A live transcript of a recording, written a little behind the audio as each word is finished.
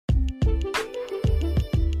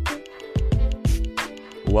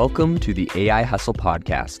Welcome to the AI Hustle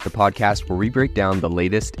Podcast, the podcast where we break down the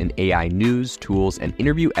latest in AI news, tools, and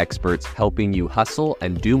interview experts helping you hustle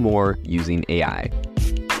and do more using AI.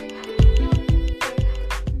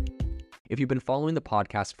 If you've been following the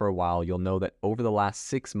podcast for a while, you'll know that over the last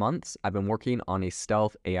 6 months, I've been working on a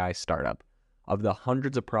stealth AI startup. Of the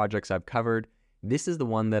hundreds of projects I've covered, this is the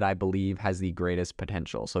one that I believe has the greatest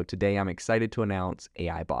potential. So today I'm excited to announce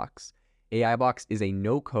AIBox. AIBox is a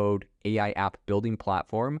no-code AI app building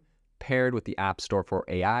platform paired with the App Store for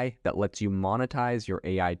AI that lets you monetize your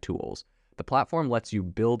AI tools. The platform lets you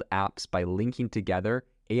build apps by linking together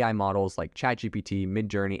AI models like ChatGPT,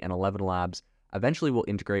 Midjourney, and 11 Labs. Eventually will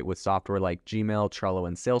integrate with software like Gmail, Trello,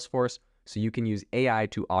 and Salesforce, so you can use AI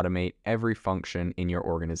to automate every function in your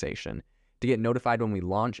organization. To get notified when we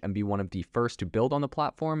launch and be one of the first to build on the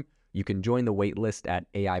platform, you can join the waitlist at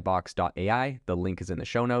aibox.ai. The link is in the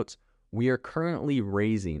show notes. We are currently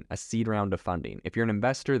raising a seed round of funding. If you're an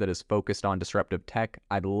investor that is focused on disruptive tech,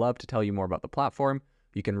 I'd love to tell you more about the platform.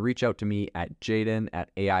 You can reach out to me at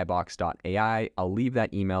jaden@aibox.ai. I'll leave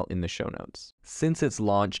that email in the show notes. Since its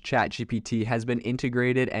launch, ChatGPT has been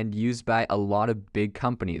integrated and used by a lot of big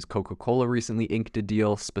companies. Coca-Cola recently inked a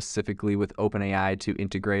deal specifically with OpenAI to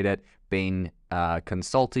integrate it. Bain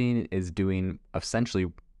Consulting is doing essentially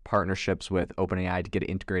partnerships with OpenAI to get it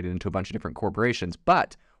integrated into a bunch of different corporations.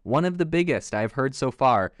 But one of the biggest I've heard so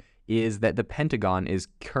far is that the Pentagon is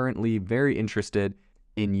currently very interested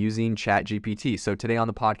in using ChatGPT. So today on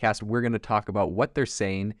the podcast, we're going to talk about what they're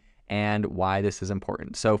saying and why this is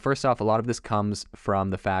important. So first off, a lot of this comes from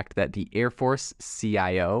the fact that the Air Force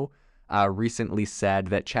CIO recently said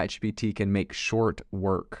that ChatGPT can make short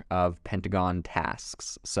work of Pentagon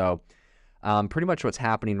tasks. So pretty much what's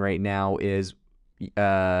happening right now is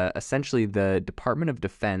essentially the Department of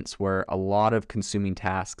Defense, where a lot of consuming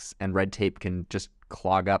tasks and red tape can just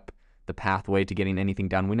clog up the pathway to getting anything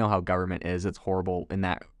done. We know how government is. It's horrible in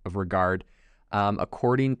that regard.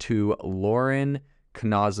 According to Lauren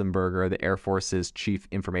Knausenberger, the Air Force's Chief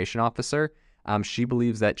Information Officer, she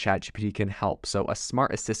believes that ChatGPT can help. So a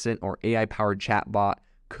smart assistant or AI-powered chatbot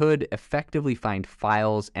could effectively find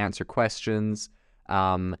files, answer questions,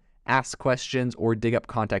 ask questions, or dig up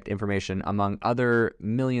contact information, among other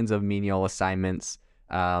millions of menial assignments.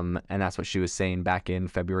 And that's what she was saying back in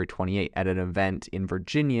February 28 at an event in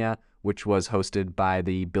Virginia, which was hosted by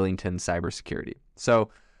the Billington Cybersecurity.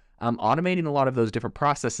 So automating a lot of those different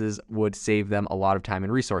processes would save them a lot of time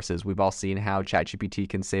and resources. We've all seen how ChatGPT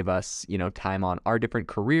can save us, time on our different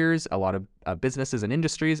careers, a lot of businesses and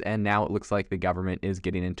industries, and now it looks like the government is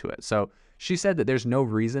getting into it. So she said that there's no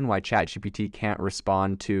reason why ChatGPT can't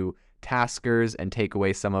respond to taskers and take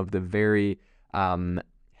away some of the very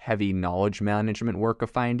heavy knowledge management work of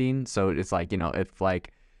finding. So it's like, if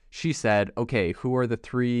like she said, okay, who are the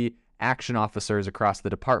 3 action officers across the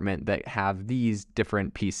department that have these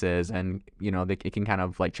different pieces, and it can kind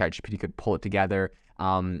of like ChatGPT could pull it together.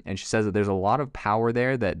 And she says that there's a lot of power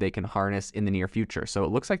there that they can harness in the near future. So it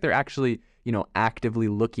looks like they're actually actively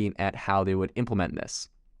looking at how they would implement this.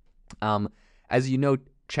 As you know,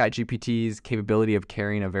 ChatGPT's capability of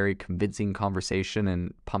carrying a very convincing conversation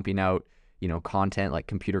and pumping out content like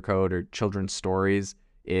computer code or children's stories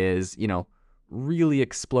is really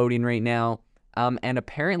exploding right now. And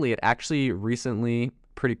apparently it actually recently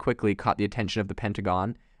pretty quickly caught the attention of the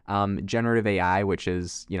Pentagon. Generative AI, which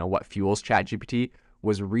is what fuels ChatGPT,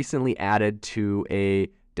 was recently added to a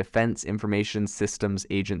Defense Information Systems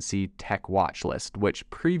Agency tech watch list, which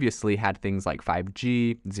previously had things like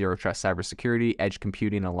 5G, zero trust cybersecurity, edge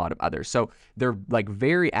computing, and a lot of others. So they're like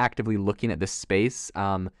very actively looking at this space.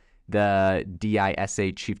 The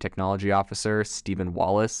DISA Chief Technology Officer, Stephen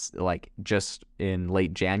Wallace, like just in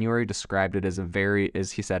late January, described it as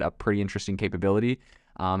as he said, a pretty interesting capability,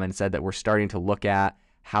 and said that we're starting to look at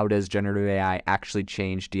how does generative AI actually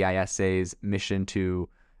change DISA's mission to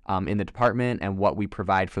in the department and what we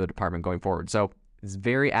provide for the department going forward. So it's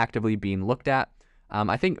very actively being looked at.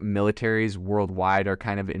 I think militaries worldwide are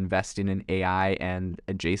kind of investing in AI and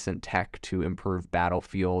adjacent tech to improve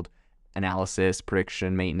battlefield analysis,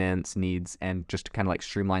 prediction, maintenance needs, and just to kind of like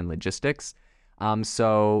streamline logistics.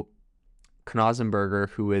 So Knausenberger,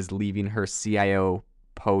 who is leaving her CIO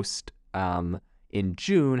post in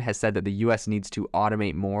June, has said that the U.S. needs to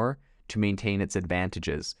automate more to maintain its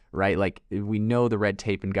advantages, right? Like we know the red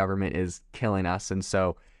tape in government is killing us. And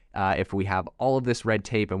so if we have all of this red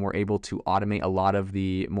tape and we're able to automate a lot of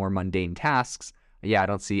the more mundane tasks, I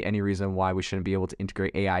don't see any reason why we shouldn't be able to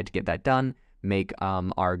integrate AI to get that done, make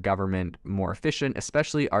our government more efficient,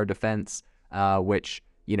 especially our defense, which,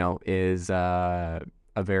 is a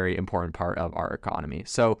very important part of our economy.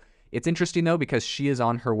 So It's interesting, though, because she is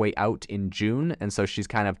on her way out in June, and so she's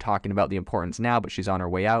kind of talking about the importance now, but she's on her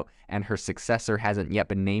way out, and her successor hasn't yet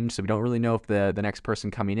been named, so we don't really know if the next person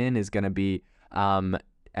coming in is going to be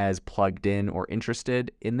as plugged in or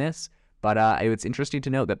interested in this. But it's interesting to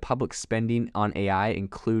note that public spending on AI,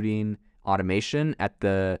 including automation at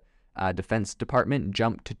the Defense Department,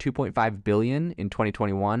 jumped to $2.5 billion in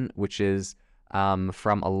 2021, which is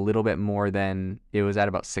from a little bit more than, it was at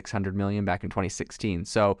about $600 million back in 2016.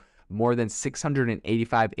 So more than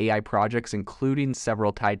 685 AI projects, including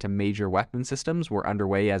several tied to major weapon systems, were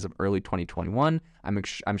underway as of early 2021.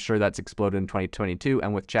 I'm sure that's exploded in 2022,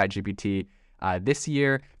 and with ChatGPT this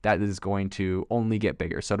year, that is going to only get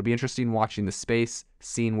bigger. So it'll be interesting watching the space,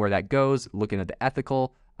 seeing where that goes, looking at the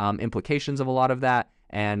ethical implications of a lot of that,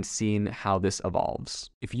 and seeing how this evolves.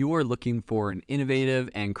 If you are looking for an innovative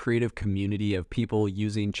and creative community of people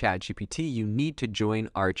using ChatGPT, you need to join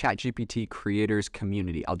our ChatGPT creators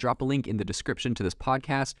community. I'll drop a link in the description to this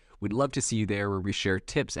podcast. We'd love to see you there, where we share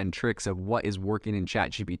tips and tricks of what is working in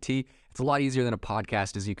ChatGPT. It's a lot easier than a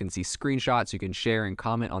podcast, as you can see screenshots, you can share and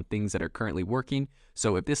comment on things that are currently working.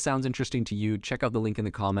 So if this sounds interesting to you, check out the link in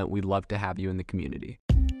the comment. We'd love to have you in the community.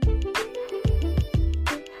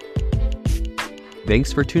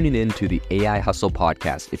 Thanks for tuning in to the AI Hustle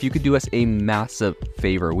podcast. If you could do us a massive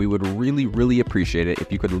favor, we would really, really appreciate it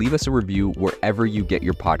if you could leave us a review wherever you get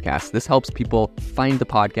your podcasts. This helps people find the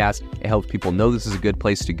podcast. It helps people know this is a good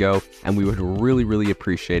place to go. And we would really, really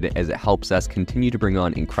appreciate it, as it helps us continue to bring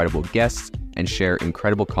on incredible guests and share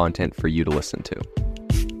incredible content for you to listen to.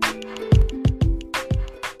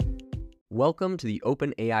 Welcome to the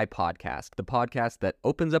Open AI Podcast, the podcast that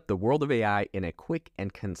opens up the world of AI in a quick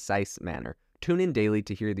and concise manner. Tune in daily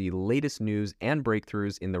to hear the latest news and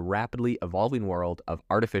breakthroughs in the rapidly evolving world of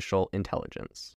artificial intelligence.